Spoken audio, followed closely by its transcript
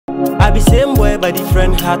I be same boy by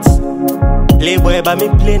different hats. Playboy by me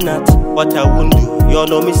play not. What I won't do, you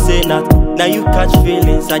know me say not. Now you catch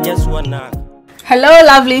feelings, I just wanna. Hello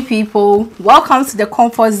lovely people, welcome to the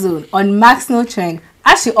comfort zone on McSnow Trend.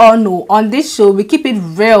 As you all know, on this show we keep it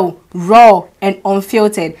real, raw and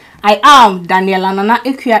unfiltered. I am Daniela Nana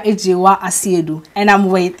Ekuya Ejewa Asiedu and I'm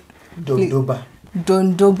with Dondoba.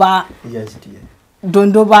 Dondoba. Yes, dear.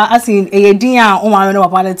 Dondoba, as in Eyedinya Omano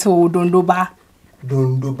about it to Dondoba.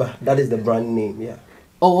 Dondoba, that is the brand name, yeah.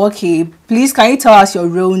 Oh, okay. Please, can you tell us your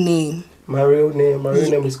real name? My real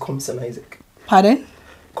name is Compson Isaac. Pardon?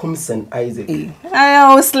 Compson Isaac. I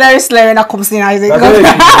know, slurry, not Compson Isaac.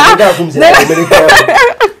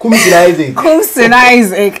 Compson Isaac. Compson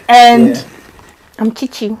Isaac. And yeah. I'm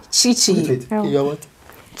Chichi. Chichi. Oh. You're what?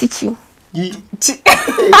 Chichi.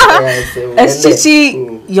 Is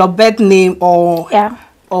Chichi your birth name or? Yeah.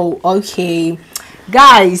 Oh, okay.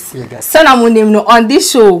 Guys, send our name on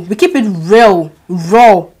this show. We keep it real,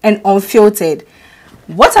 raw, and unfiltered.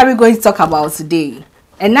 What are we going to talk about today?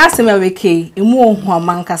 And now,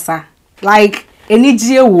 like any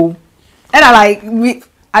GO, and I like we.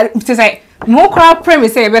 I just like more crowd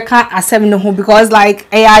premise say we can't accept no home because like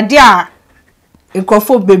a idea,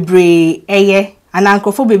 bebre and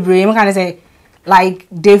bebre. I'm gonna say like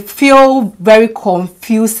they feel very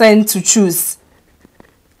confusing to choose.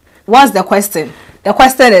 What's the question? The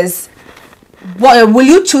question is, will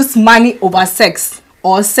you choose money over sex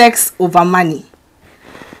or sex over money?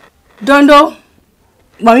 Dondo,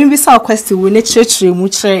 mami bisa question we ne church mu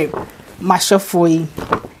chere mashofo yi.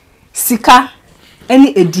 Sika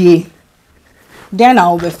any edie. Then I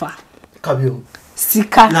will befa. Kabio.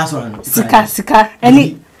 Sika. Last one. Sika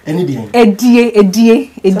any day.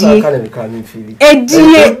 Edie.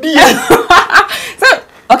 So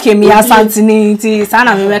okay, me asantini ti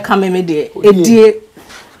sana me come me de edie.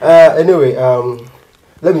 Anyway,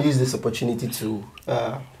 let me use this opportunity to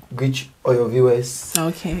greet all your viewers.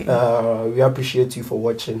 Okay. We appreciate you for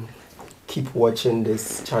watching. Keep watching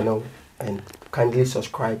this channel and kindly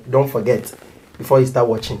subscribe. Don't forget, before you start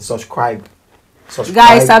watching, subscribe.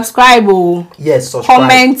 Guys, subscribe. Oh. Yes, subscribe.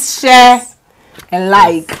 Comment, share, and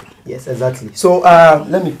like. Yes, exactly. So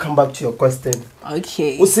let me come back to your question.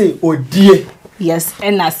 Okay. We'll say, oh dear. Yes,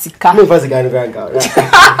 and Asika. No, first guy, right?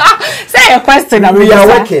 Say your question. We are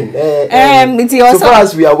working. So far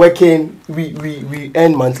as we are working, we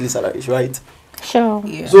earn monthly salaries, right? Sure.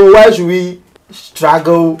 Yeah. So why should we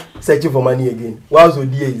struggle searching for money again? Whilst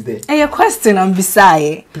Odie is there. Your question on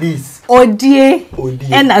beside. Please. Odie.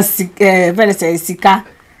 And Asika.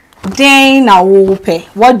 Then I will pay.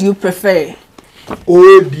 What do you prefer?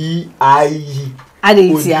 ODIE.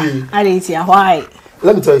 Adetia. Why?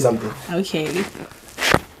 Let me tell you something. Okay.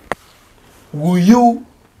 Will you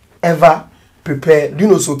ever prepare? Do you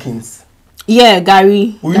know soakings? Yeah,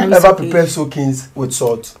 Gary. Will you ever prepare soakings with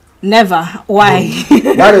salt? Never. Why?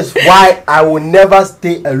 That is why I will never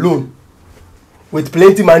stay alone with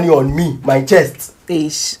plenty money on me, my chest.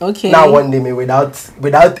 Ish. Okay. Now one day me without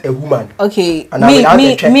a woman. Okay. And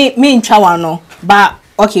me in Chawano. But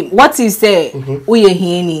okay, what is the Uye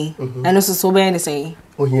Hieni? And also so many say.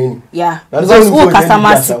 Yeah. Because who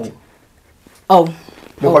customers? Oh.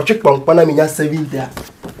 Because check pong pana minya 70.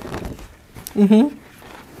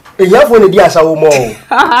 You have one idea so more.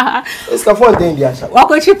 It's ka phone dey dia.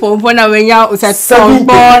 Wako check pong pana when ya was at some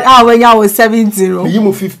board. When ya was 70. Me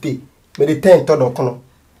you 50. Me the 10 to do kono.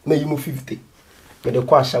 Me you 50. Me the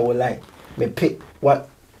kwa shawo line. Me pay what?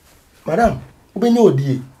 Madam, obenye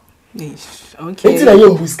odie. Okay. Enti na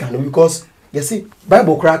you buska no because you see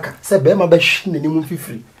Bible cracker say be ma be hwe nanim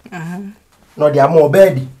fifiri. No dia mo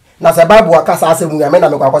bedi. Na say Bible akasa asemu ya me na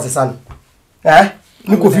me kwa kwasesa no.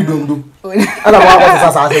 Me kofi dondo. Ana wa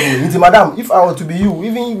kwasesa asemu. Enti madam, if I were to be you,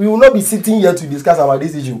 even we will not be sitting here to discuss about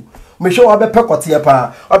this issue. Me show abi pekote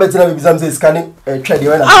pa. Abi tina me bizam say scanning trade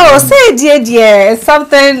when. Oh, say dear,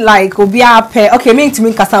 something like obia pay. Okay, me to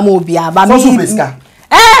me kasa mo obia, but me peska.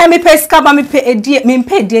 Me peska but me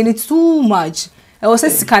pay me too much. I was say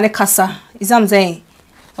sika ne kasa. Is what I'm saying.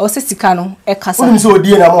 I was say sika no e kasa. Who so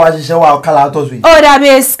die na mo ahihye wa kala atos we. Oh, that be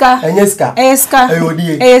eska. Enyeska. Eska.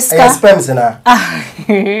 Ayodie. Eska. Sperms na.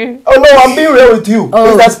 Oh no, I'm being real with you.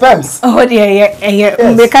 It's that sperms. Oh dear,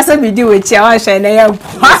 me kasa be do with you. I shine na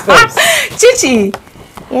Chichi.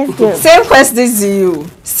 Yes, dear. Same question to you.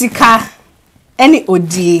 Sika any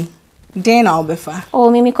odie. Then I'll be far. Oh,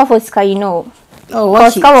 me cough for sika, you know. Oh,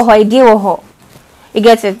 what? Sika wo ho idea wo ho. You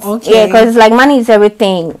get it? Okay. Yeah, because like money is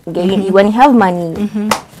everything. When you have money,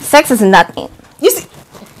 sex is nothing. You see,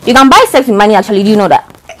 you can buy sex with money. Actually, do you know that?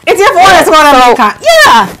 It's just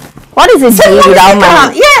yeah. What is it doing without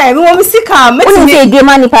money? Yeah, we want to see car. When you say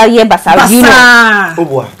money per year, basa, you know. Oh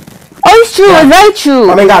boy. It's true. It's very true.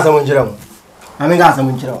 I mean, guys, I'm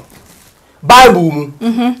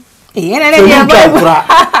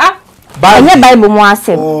Bible. Bible mo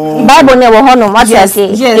asem. Bible ne wo hono what you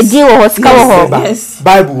say. E di wo ska wo ho.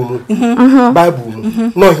 Bible.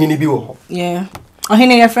 Bible. No hini bi wo ho. Yeah. Oh,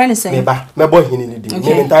 hini your friend is saying. Me boy hini ni di.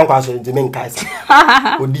 Me ntan kwa so di me nkai.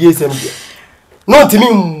 Odi esem di. No timi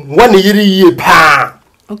one yiri ye pa.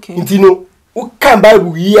 Okay. Ntino wo kan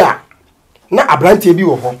Bible yi a na abrante bi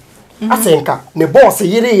wo ho. Asenka ne boss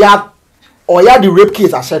yiri ya or ya the rape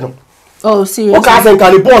case ahye no. Oh, seriously. Okay,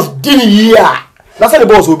 asenka the boss dini yi a. That's the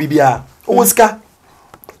boss obi bia. Oska.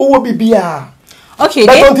 O bibia. Okay.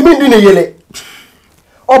 But don't mean doing yele.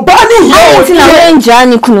 Obani here. Ti na wenja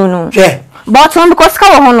ni kunu no. Yeah. But on because ka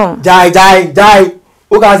wo hono. Jai.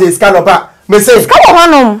 O ga say scan up. Me say Ka wo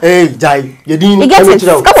hono. Eh, jai. Ye din. You get it.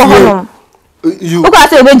 Ka wo hono. You. O ga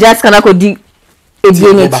say we just kana ko di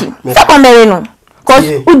ebie neti. Sa ko mere no.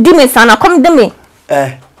 Cause u di me sana come de me.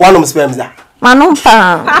 One of sperms that.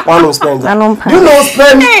 Manumpa. One of sperms. Manumpa. You know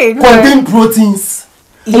sperm contain proteins.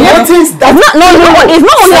 Proteins that it's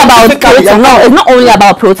not only about protein. No, it's not only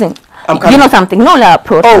about protein. You know something? Not only about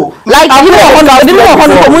protein. Oh, like you know,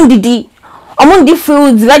 omundi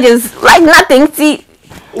foods, veggies, like nothing. See,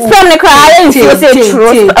 sperm ne cry. I didn't say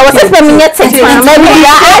true. I was sperm in yet. Maybe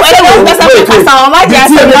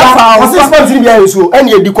what's this sperm in here? So,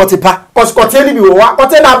 any of the cotipa, cause cotton be what?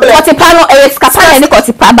 Cotton are black. Cotipa no escapade any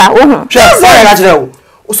cotipa ba. Sorry, actually.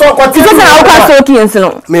 So cotton. It's not how so kids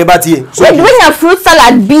no. Me batie. So when your fruit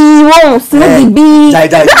salad be won't smoothie be.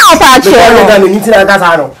 Then I'll patch you.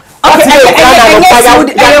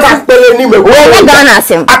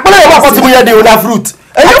 Fruit.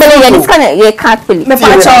 This kind of you can't believe.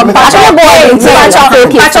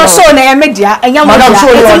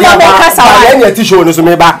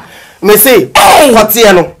 Me say,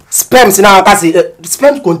 sperms now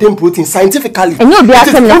sperms contain protein scientifically. And you'll be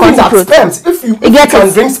asking the content sperms. If you can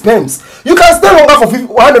drink sperms, you can stay longer for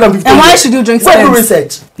 150. And why should you drink sperms? Do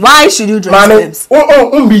research. Why should you drink sperms?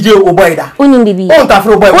 BJ Oboida. Bibi.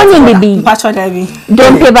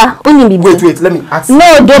 Don't paper. Bibi. Wait, let me ask you.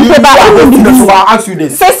 No, don't paper. I'll ask you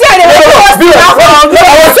this. Because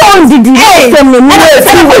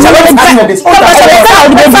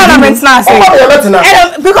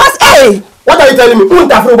what are you telling me?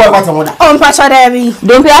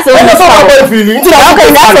 Don't pay us. What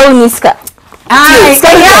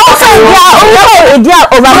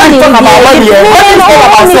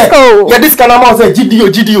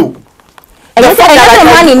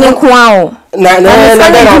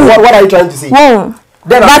are you trying to say?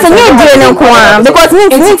 But I need because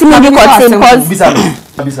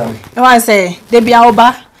I say they be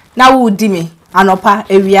oba now would me anopa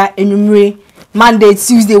area enumere Monday,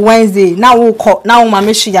 Tuesday, Wednesday. Now we call. Now my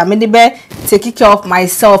mission. Me the be take care of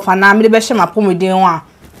myself, and now me the be share my pom with one.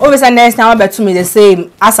 Always and next time I bet to me the same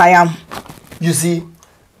as I am. You see,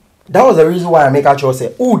 that was the reason why I make a choice.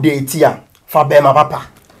 Who date here for be my papa?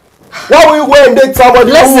 Why will you go and date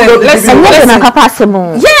somebody? Listen.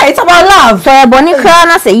 Yeah, it's about love. So Bonnie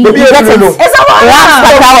Crana say you get it. It's about love.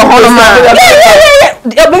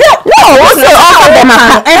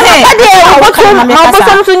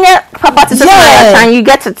 And you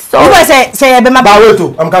get it. So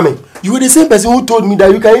I'm coming. You were the same person who told me that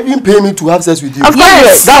you can even pay me to have sex with you. Of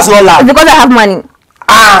course, that's not love. Because I have money.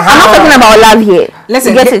 I'm not talking about love here.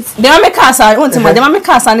 Listen, get it. They want me casa. They want me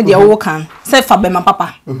casa. They all can say for my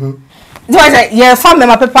papa. Yeah, for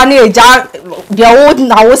my papa. They old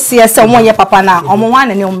now see someone your papa now. I'm one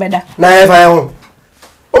and your mother.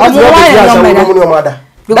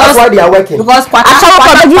 That's why they are working. Because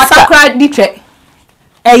I cried the trick.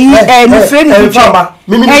 At this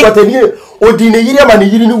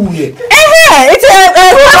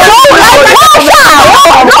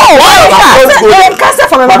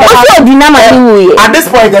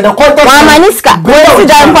point, the contact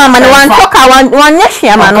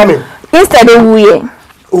instead of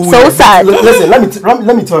so sad. Listen, let me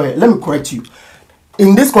tell you, let me correct you.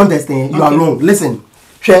 In this contest, you are wrong. Listen,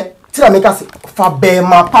 make us for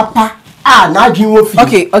my papa.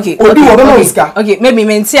 Okay. Maybe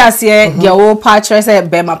me see as here your old patcher say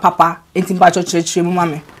be my papa. It's patcher church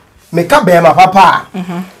mama. Make up be my papa.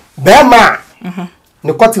 Be ma.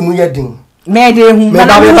 Ne kwati mu yedin. Me dey hu. Na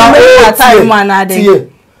time man na dey.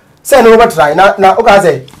 Say no try na o ka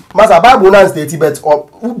say Master Bible na state bet who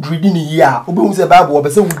reading here. Obi hu say Bible o be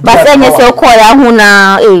say but say me say call ya hu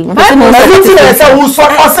na say who so I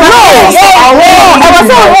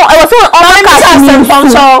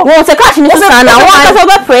was so catch me sana one ka so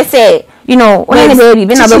pray say you know only baby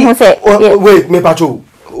be na be hu say wait me patrol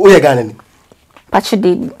o ye Ghana ni patrol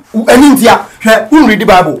dey eni ntia hwe who read the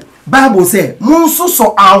Bible Bible say munso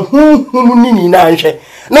so ahunhun ni na nhwe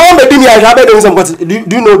na o be me ahwa be dem some do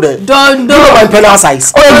you know the don't know my penal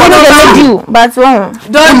size oh you know they do but wrong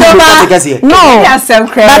don't no but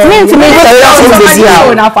me to me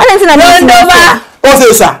o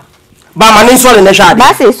say sir ba ma ni so le na hwa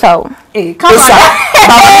ba say so eh come on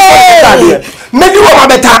ba ma ni so maybe what ma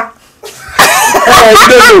better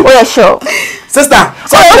oh yeah sure sister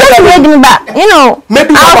so you made me back you know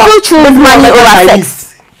maybe I'll still choose money over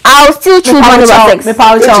sex. I'll still choose money over sex.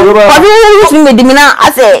 But you use me the mina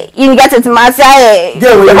I say you get it my say.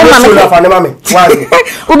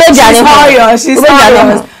 She's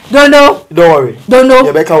serious. Don't worry.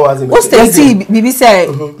 What's the tea? Bibi say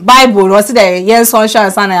Bible was there yen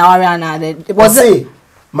sunshine sana ya wari ana de. Was it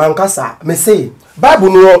mankasa me say Bible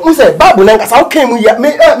no we say Bible na nkasa okay mu ya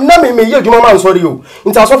me na me ye dwuma man sorry o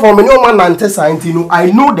nta so for me no man nante science no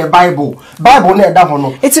I know the Bible na eda ho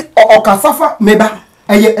no it's okasafa meba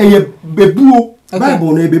eye bebuo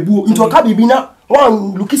Bible na bebuo nti oka bibi na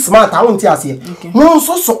one look smart I won't ase mo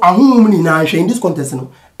so ahum ni na hwe in this contest no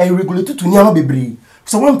I regulate to niam bebre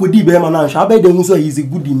so one go di be man na hwe abeg dem so he is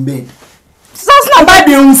good in bed. That's not bad.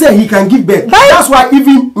 They say he can give back. That's why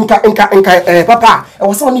even papa, I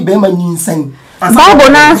was only be man insane. Bible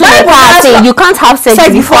now say you can't have sex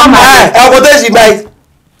before marriage. I go tell you guys.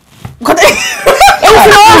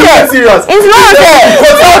 It's not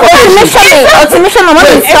ultimately no money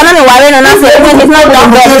is coming away and I say it's not done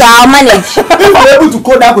best I'll manage. If I'm able to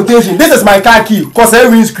code that quotation, this is my car key cause I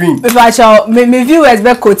windscreen. If I shall me viewers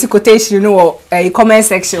be quotation you know comment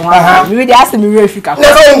section maybe they ask me real if you can.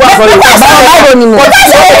 Never go for it.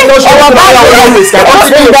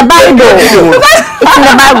 The Bible.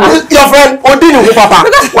 Your friend Odin who papa.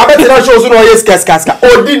 Wa be tell show so no yes kaska.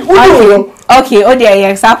 Odin okay, oh dear,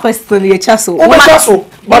 yes, I question you chaso.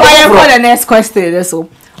 But I for the next question so.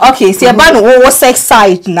 Okay, so about what sex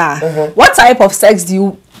side now. What type of sex do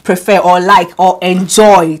you prefer or like or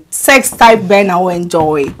enjoy? Sex type ben or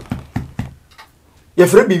enjoy? Your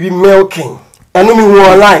friend be milking. I know me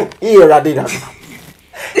online. Here I did that.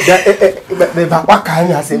 The what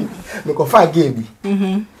kind of say me go find game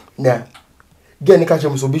bi. Yeah. Get ni catch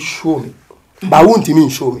me so be show me. But won't me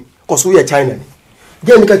show me cause we are China.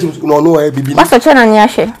 Get me catch no bibi. What's the channel ni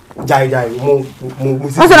ahwe? Jai mo.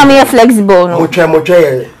 What's na me flexible no. Mo try.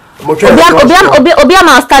 Obi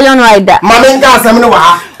am stallion rider. Mama nka asem no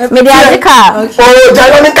wa. Me dey adika. Oh,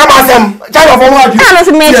 jai me nka asem. Jai of one word. Can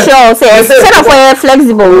also make sure say set for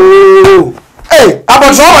flexible. Oh. Hey,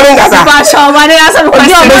 about so many guys.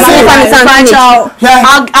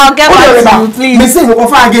 I'll get back to you, please. Me say me go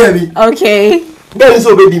find game. Okay. Then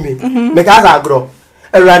so be me. Me ka za agro.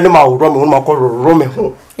 E random ma ro me ma ko ro me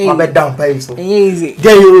ho. Ma be down pay so. Easy.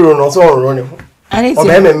 Get you ro no so ro ne ho. O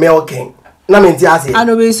be me milking. Na me nti ase. I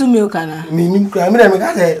no be su milk ana. Me nim kra me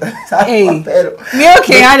ka say.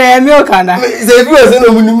 Milking ana milk ana. Say if you say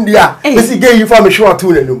no munim dia. Me see get you for me show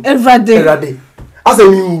two na no. Every day. As a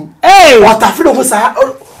new hey what I feel say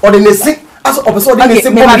or the nesi as opposite the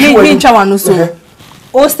nesi me try one so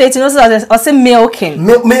all state no say milking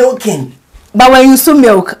but when you so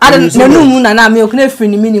milk I don't know na milk na free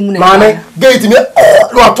ni minimum na mama gate me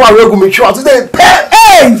no ato awegu me twa to say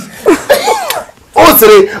hey oh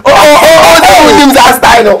sere oh unim that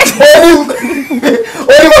style no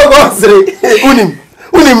unim go sere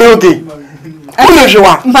unim milking unim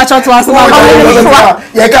shwa mpacho to aso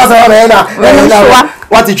ye ka say na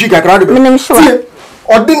what the chicken crowd be unim shwa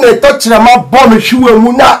ordinary touch na ma bomb shwa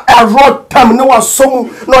mu na ero tam ne wasom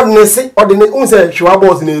no ne se ordinary un say shwa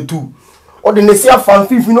boss na etu ordinary see afan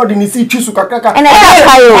fifi no ordinary see chisu kakaka and I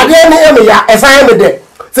ade me ya esan me de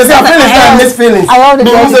say I feel feelings I love the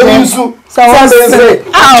music so say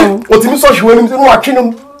otimi so shwa nim no atwe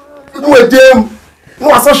no edem no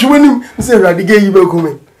aso shwa nim say radige yi be ko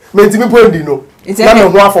me ntimi pondi no it's a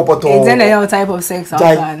type of sex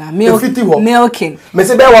milking me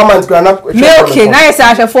say be 1 month na milking na yes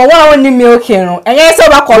I for one only milking no and yes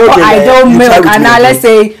over call I don't milk and now let's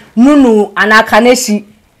say nunu anakaneshi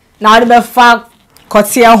na we be fa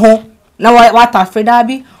kotia ho na what afeda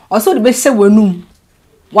bi also the be say wenum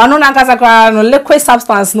wano na nkasa kra no liquid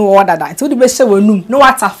substance no order that so the be say wenum no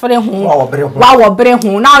what afere ho wa wo bere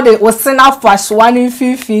ho now the we na flash one in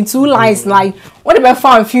 15 two lines like what the be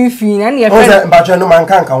found 15 and your friend but no man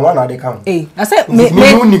can one na dey count eh I say me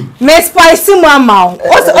spicy mama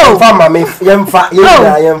oh farmer me yemfa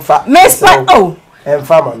me spicy oh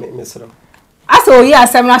farmer me sro aso yeah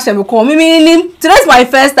asem na shebe ko me today's my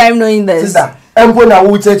first time knowing this sister empo na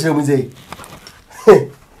wo church mu say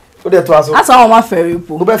o de to aso aso ma ferry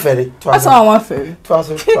po go be ferry to aso ma ferry to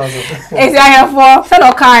aso esi ahefo fe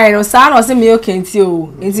no kan no sa no se me okenti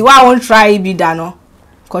o nti wa won try bi da no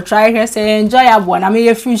try here say enjoyable na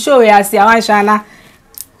me free show we as ya wan shana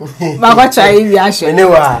ma go try we ashe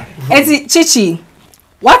anyway Chichi,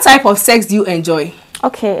 what type of sex do you enjoy?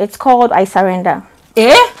 Okay, it's called I surrender.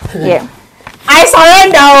 Eh? Yeah. I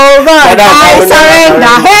surrender, oh God. I surrender.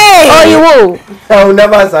 Hey. Oh, you will. I will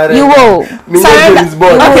never surrender. You will. Surrender.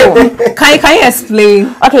 Okay. Can you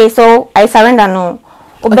explain? Okay, so I surrender no.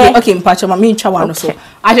 Okay, mpacho ma me ncha wano so.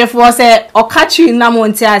 I just for say okachi na mo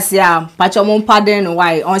nti asia, mpacho mo pardon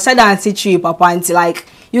why. On said and teach you papa until like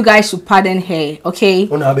you guys should pardon her, okay?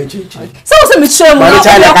 Una be chichi. So me show mo.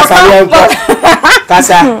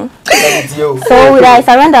 Kasa. So I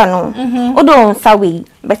surrender no. Odo sawi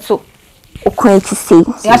beto okwanti say.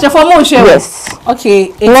 Ya she for mo share. Yes.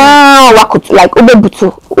 Okay. Wow, what like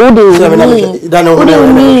obebutu.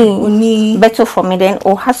 Uni better for me then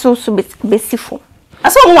or hustle so besifo.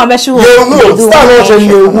 Aso mo be sure. No, start no change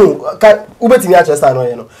no. Can ubetimi a start no,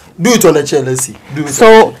 you know. Do it on the chair, let's see. Do it.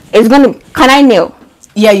 So it's going to can I nail?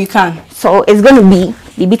 Yeah, you can. So it's going to be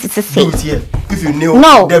the bit to say. Do it here. If you nail,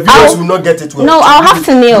 no, the viewers will not get it well. No, I'll have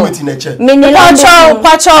to nail. Do it in a chair.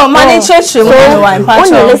 Pacho, manage church.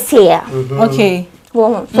 Only let's say. Okay.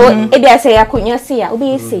 So if I say I couldn't say, I'll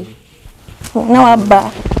be say. No, I'm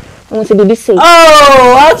back. I want to be say.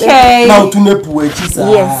 Oh, okay. Now to nepu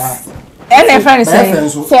yes. And a friend say.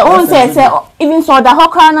 Say on say even so the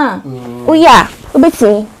hokana. Oh yeah,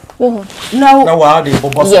 obeti. No. Now what they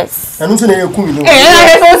boss. Yes. And unto na ekumi no.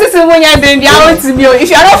 If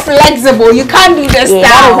you are not flexible, you can't do this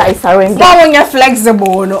style. I surrender. But when you're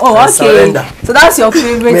flexible, no. Oh, okay. Surrender. So that's your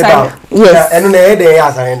favorite type. Yes. And na dey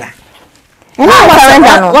surrender. And I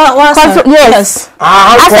surrender no. What? Yes.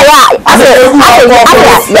 I arrest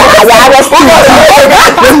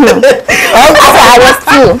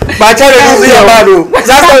you. But I don't see about you.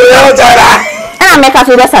 That's the I make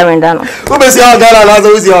us surrender no. Who be see all Ghana na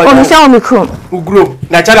so see all. Oh, me say on me chrome. Ugro.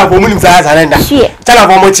 Na chala for munim say surrender. Chala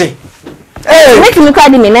for mochi. Hey, make me call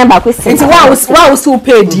the member question. It's why so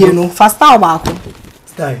pay die no. Fast time back.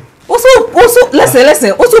 Style. Also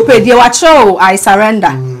listen. Also pay die what show I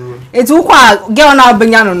surrender. It's who kwa girl na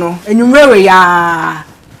benya no. Enumere ya.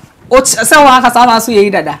 O say one kasa na so ye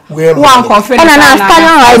dada. One confident. Na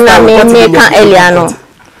stallion ride na me can earlier no.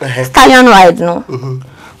 Stallion ride no.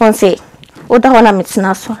 One say oda hona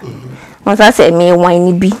metina so. One say me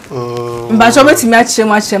wine bi. But you bet me a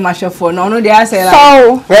for no dey say like.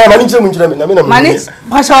 So, yeah, mani nchire me na me na. Mani,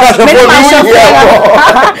 but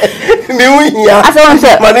me wi ya. I say one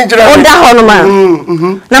say oda hono ma.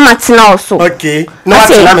 Na matina also. Okay. Na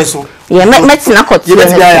matina me so. Yeah, metina kotie. You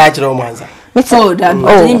bet me ya kire o manza. Oh, that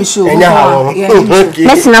me show.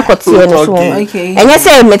 Metina kotie no so. Okay. Enye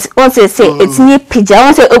say one say it's me pija.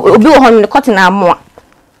 One say obi wo hono cotton amoa.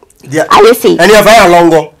 Yeah. I say. And you fire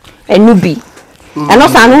longo. Enubi. And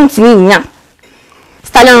also I don't nya.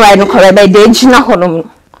 Stallion ride no correct by the gina hono.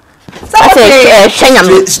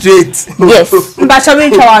 Straight. Yes. But I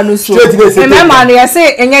mean no so. Remember I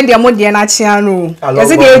say enye de mo de na chia no. I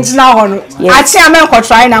say the gina hono. Achia men ko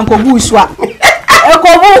try na ko bush wa. E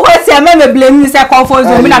ko bu ko say me blame me say comfort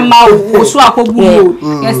zone me na ma wo so akobu.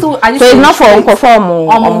 Yes so I just it's not for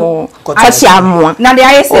omo. Achia mo. Na the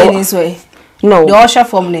I say this way. No. The usher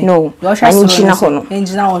from there. No. The usher engine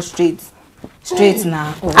on straight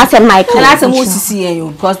now. I said Michael. And I said most see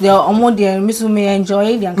you because they are almost there. Me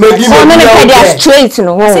enjoy them. Maybe they are straight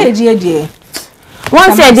no. Say dear.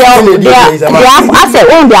 One said they are I said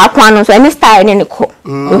oh they are plan so any style in the co.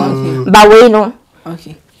 But we know.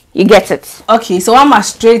 Okay. You get it. Okay, so I'm a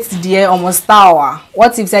straight dear almost hour.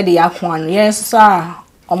 What if say they are one? Yes sir.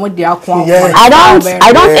 Almost they are one.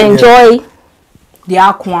 I don't enjoy the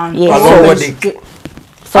aquan. Yes.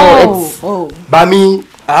 So it's By me,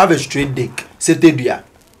 I have a straight dick. Setedua.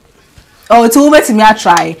 Oh, it's over to me I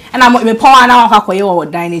try. And I'm me power now how you or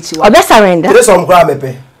dine it. Oh, best surrender. There is some gram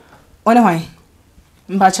mepe. Why?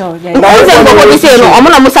 Mbacho.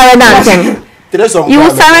 You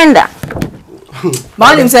will surrender.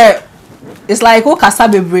 But him say it's like o kasa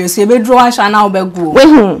bebre so you be draw and shana be go.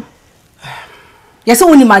 Wait. Yes,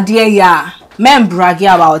 only my dear ya. Men bragging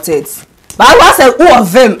about it. But I was say who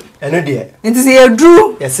of them? Eno de. It is a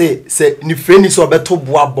drew. Yes say ni friend is obeto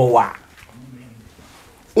boa boa.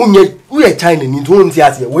 Unye China ni to nti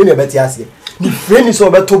ase we na beti ase. Ni friend is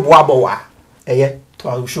obeto boa boa. Eye to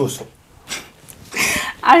I will show so.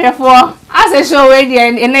 Therefore, as a show we there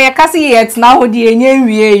and na yakasi yet now the enye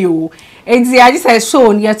wie yo. Enti I just said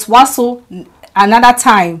show yet waso another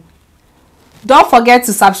time. Don't forget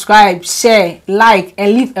to subscribe, share, like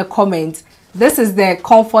and leave a comment. This is the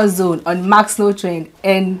Comfort Zone on McSnow Trend,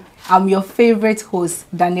 and I'm your favorite host,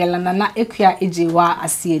 Daniela Nana Ekwia Ejewa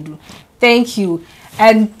Asiedu. Thank you.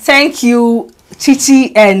 And thank you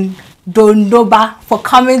Chichi and Dondoba for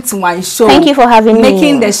coming to my show. Thank you for having me.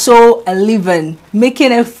 Making the show a living,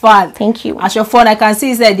 making it fun. Thank you. As your phone, I can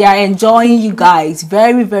see that they are enjoying you guys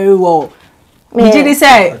very, very well. Yeah. Did you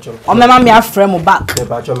say, "Oh, my mom, your friend back"? Me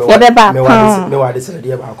back. Me wa de say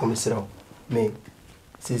dey ba come sira. Me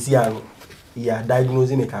sisi anu ya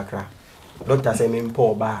diagnose me kakra. Doctor say me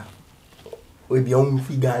mpo ba. We be on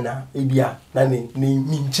fi Ghana. E bia na me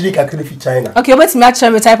nchiri kakra fi China. Okay, but me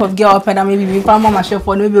actually the type of girl up and maybe me pa mama share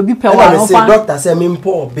for maybe be per one. Say doctor say me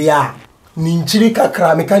mpo bia. Ni nchiri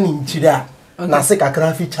kakra me ka ni nchiri a. Na say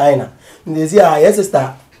kakra fi China. They say yes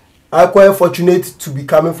sister. I'm quite fortunate to be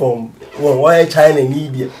coming from where China and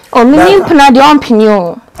India. Oh, me mean pina the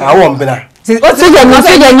opinion. I want pina. Don't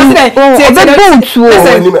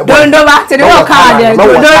go back to the real car there.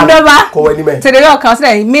 Don't go back to the real car.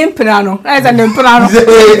 Say, mean piano. That's an impiano.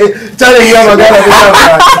 Charlie, you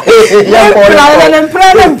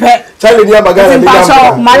have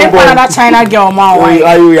a China girl,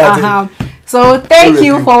 so thank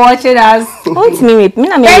you for watching us.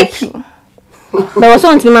 Thank you. There was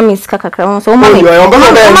something mommy is kakra. So mommy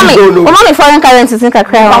foreign currencies in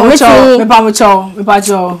kakra.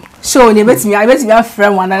 Show me bet me a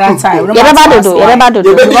friend one another time. You never do.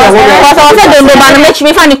 Because I said don't make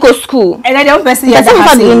me find go school. And I don't person here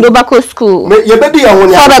that in Dobako school. You baby I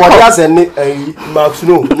want you for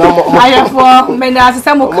McSnow. I for me na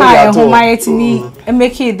some car home and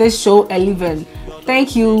make this show a living.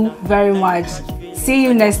 Thank you very much. See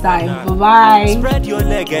you next time. Bye-bye. Spread your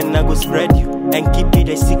leg and I go spread you. And keep it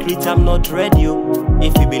a secret, I'm not ready.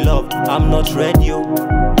 If you be loved, I'm not ready.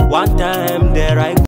 One time there I